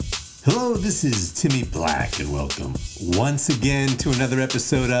Hello, this is Timmy Black, and welcome once again to another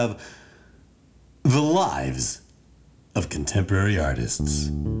episode of The Lives of Contemporary Artists.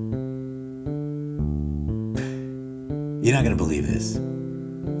 You're not going to believe this.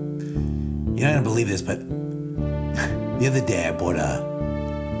 But the other day I bought a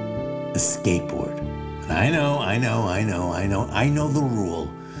skateboard. And I know the rule.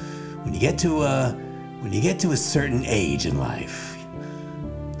 When you get to a certain age in life,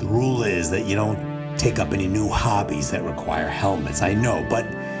 the rule is that you don't take up any new hobbies that require helmets. I know, but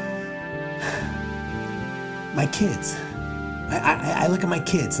my kids. I look at my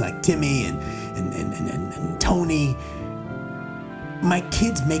kids like Timmy and Tony. My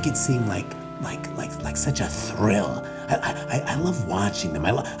kids make it seem like such a thrill. I love watching them.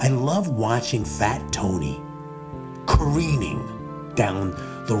 I love watching Fat Tony careening down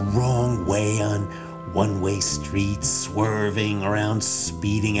the wrong way on one-way streets, swerving around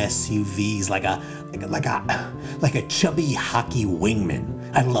speeding SUVs like a chubby hockey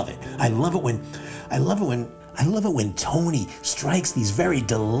wingman. I love it. I love it when Tony strikes these very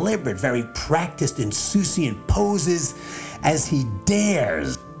deliberate, very practiced, insouciant poses as he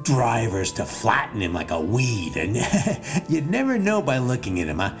dares drivers to flatten him like a weed. And you'd never know by looking at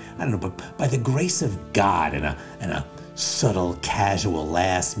him. I don't know, but by the grace of God and a subtle, casual,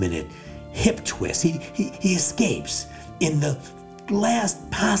 last-minute hip twist, he escapes in the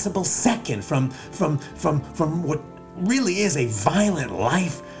last possible second from what really is a violent,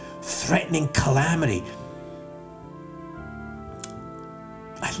 life-threatening calamity.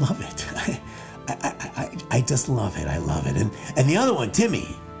 I love it. I just love it. I love it. And the other one,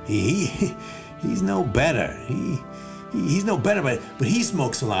 Timmy, he's no better. He's no better, but he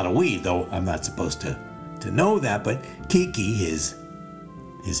smokes a lot of weed, though I'm not supposed to know that. But Kiki, his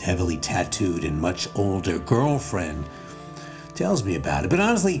heavily tattooed and much older girlfriend, tells me about it. But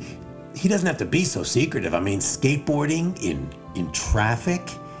honestly, he doesn't have to be so secretive. I mean, skateboarding in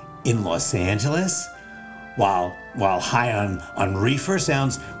traffic in Los Angeles while high on reefer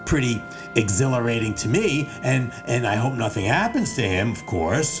sounds pretty exhilarating to me, and I hope nothing happens to him, of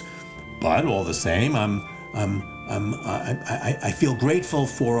course. But all the same, I feel grateful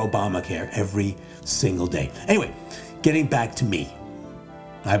for Obamacare every single day. Anyway, getting back to me.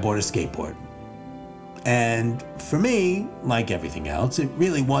 I bought a skateboard. And for me, like everything else, it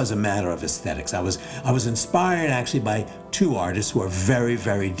really was a matter of aesthetics. I was inspired actually by two artists who are very,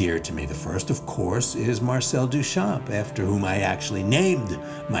 very dear to me. The first, of course, is Marcel Duchamp, after whom I actually named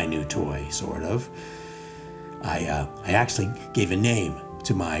my new toy, sort of. I actually gave a name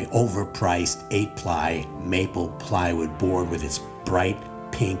to my overpriced 8-ply maple plywood board with its bright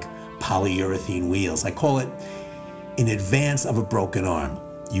pink polyurethane wheels. I call it In Advance of a Broken Arm.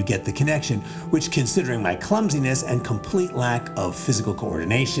 You get the connection, which, considering my clumsiness and complete lack of physical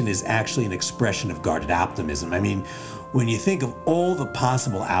coordination, is actually an expression of guarded optimism. I mean, when you think of all the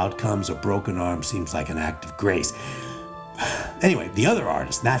possible outcomes, a broken arm seems like an act of grace. Anyway, the other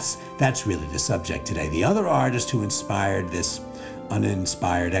artist, that's really the subject today. The other artist who inspired this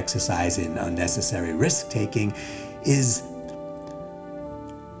uninspired exercise in unnecessary risk-taking is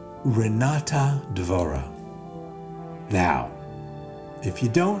Renata Dvora. Now, if you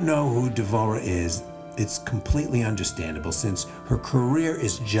don't know who Dvora is, it's completely understandable, since her career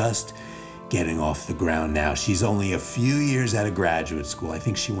is just getting off the ground now. She's only a few years out of graduate school. I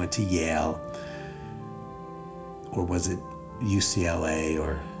think she went to Yale, or was it UCLA,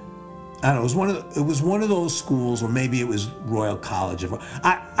 or I don't know. It was one of those schools, or maybe it was Royal College of Art.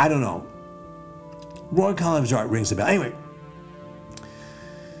 I don't know. Royal College of Art rings a bell. Anyway,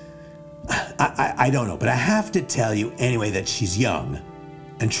 I don't know, but I have to tell you anyway that she's young.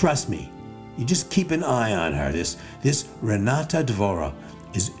 And trust me, you just keep an eye on her. This Renata Dvora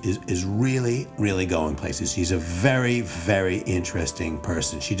is really, really going places. She's a very, very interesting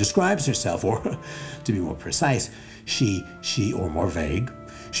person. She describes herself, or to be more precise, or more vague,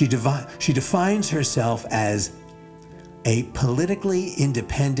 she defines herself as a politically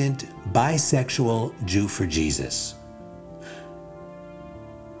independent, bisexual Jew for Jesus.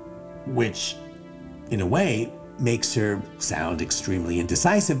 Which, in a way, makes her sound extremely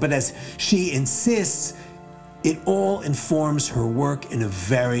indecisive, but as she insists, it all informs her work in a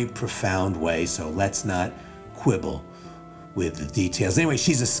very profound way, so let's not quibble with the details. Anyway,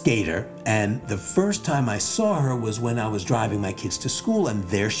 she's a skater, and the first time I saw her was when I was driving my kids to school, and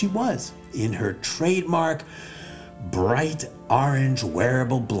there she was, in her trademark bright orange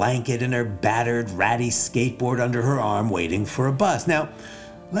wearable blanket and her battered, ratty skateboard under her arm, waiting for a bus. Now,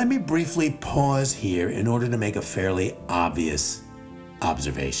 let me briefly pause here in order to make a fairly obvious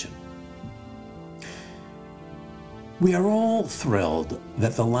observation. We are all thrilled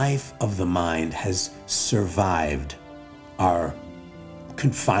that the life of the mind has survived our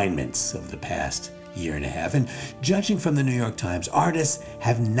confinements of the past year and a half. And judging from the New York Times, artists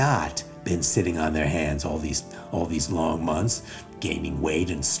have not been sitting on their hands all these long months, gaining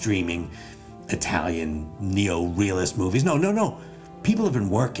weight and streaming Italian neo-realist movies. No. People have been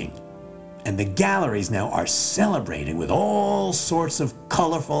working. And the galleries now are celebrating with all sorts of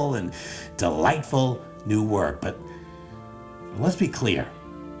colorful and delightful new work. But let's be clear.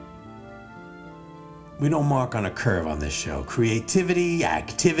 We don't mark on a curve on this show. Creativity,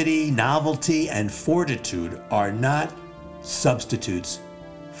 activity, novelty, and fortitude are not substitutes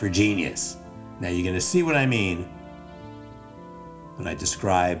for genius. Now you're going to see what I mean when I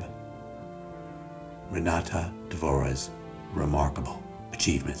describe Renata Dvora's remarkable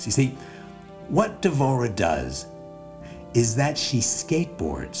achievements. You see, what Dvora does is that she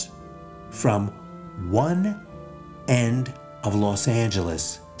skateboards from one end of Los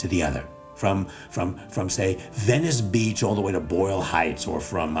Angeles to the other. From say, Venice Beach all the way to Boyle Heights, or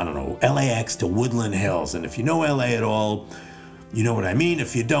from, LAX to Woodland Hills. And if you know LA at all, you know what I mean.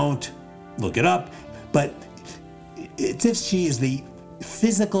 If you don't, look it up. But it's if she is the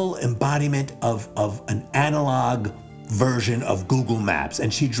physical embodiment of an analog version of Google Maps,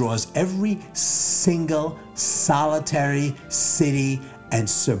 and she draws every single solitary city and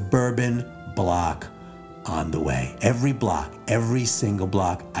suburban block on the way. Every block, every single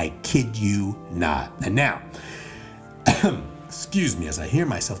block, I kid you not. And now, excuse me, as I hear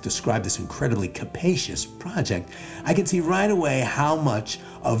myself describe this incredibly capacious project, I can see right away how much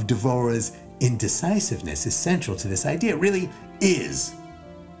of Dvora's indecisiveness is central to this idea. It really is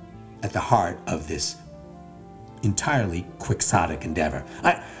at the heart of this entirely quixotic endeavor.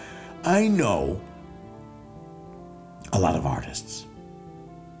 I know a lot of artists,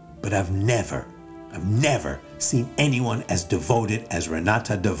 but I've never seen anyone as devoted as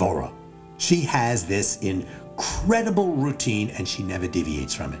Renata Dvora. She has this incredible routine and she never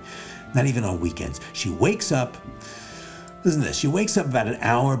deviates from it. Not even on weekends. She wakes up, listen to this, she wakes up about an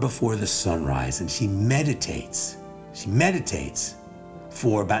hour before the sunrise and she meditates. She meditates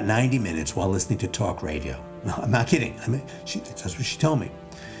for about 90 minutes while listening to talk radio. No, I'm not kidding. That's what she told me.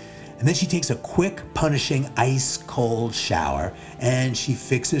 And then she takes a quick, punishing, ice-cold shower, and she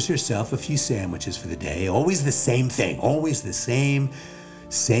fixes herself a few sandwiches for the day. Always the same thing. Always the same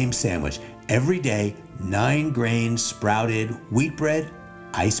sandwich. Every day, 9-grain sprouted wheat bread,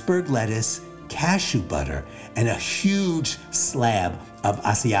 iceberg lettuce, cashew butter, and a huge slab of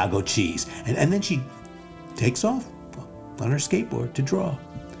Asiago cheese. And then she takes off on her skateboard to draw.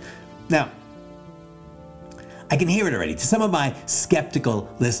 Now, I can hear it already. To some of my skeptical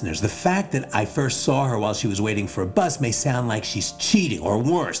listeners, the fact that I first saw her while she was waiting for a bus may sound like she's cheating, or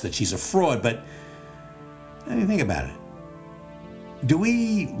worse, that she's a fraud, but I mean, think about it. Do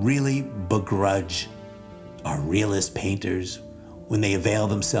we really begrudge our realist painters when they avail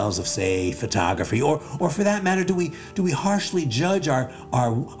themselves of, say, photography? Or for that matter, do we harshly judge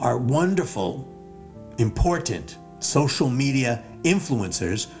our wonderful, important social media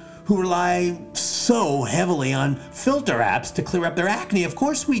influencers who rely so heavily on filter apps to clear up their acne? Of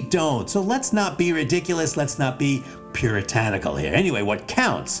course we don't. So let's not be ridiculous. Let's not be puritanical here. Anyway, what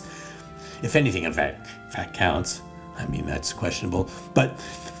counts, if anything, in fact counts, I mean, that's questionable, but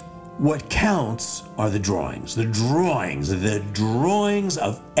what counts are the drawings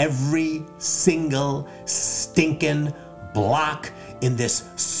of every single stinking block in this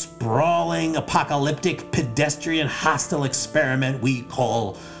sprawling, apocalyptic, pedestrian, hostile experiment we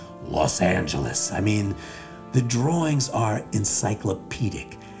call Los Angeles. I mean, the drawings are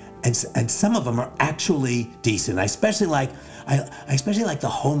encyclopedic, and some of them are actually decent. I especially like the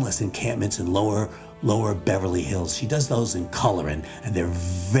homeless encampments in lower Beverly Hills. She does those in color, and they're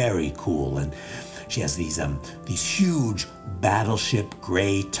very cool. And she has these huge battleship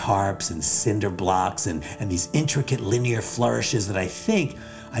gray tarps and cinder blocks and these intricate linear flourishes that I think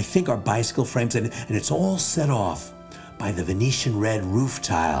are bicycle frames, and it's all set off by the Venetian red roof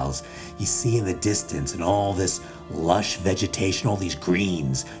tiles you see in the distance, and all this lush vegetation, all these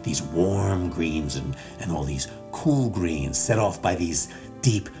greens, these warm greens, and all these cool greens set off by these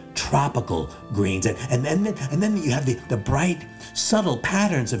deep tropical greens, and then you have the bright, subtle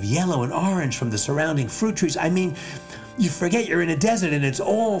patterns of yellow and orange from the surrounding fruit trees. I mean, you forget you're in a desert, and it's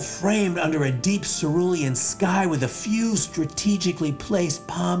all framed under a deep cerulean sky with a few strategically placed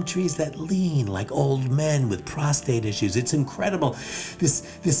palm trees that lean like old men with prostate issues. It's incredible.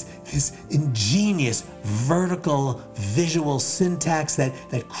 This ingenious vertical visual syntax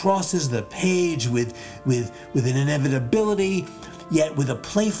that crosses the page with an inevitability yet with a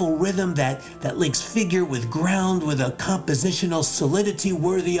playful rhythm that links figure with ground, with a compositional solidity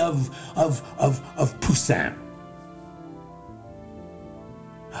worthy of Poussin.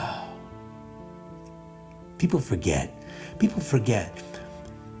 People forget.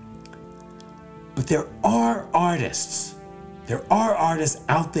 But there are artists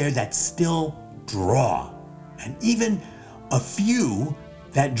out there that still draw, and even a few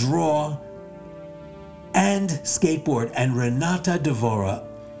that draw and skateboard, and Renata Dvora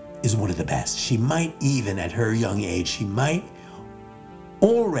is one of the best. She might even, at her young age, she might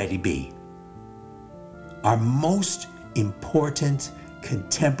already be our most important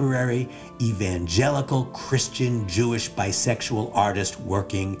contemporary evangelical Christian Jewish bisexual artist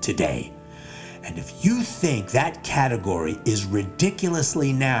working today. And if you think that category is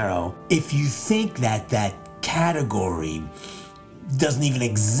ridiculously narrow, if you think that category doesn't even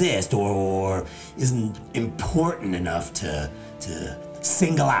exist or isn't important enough to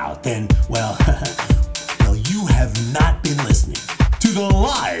single out, then, well, well, you have not been listening to the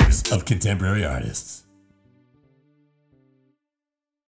lives of contemporary artists.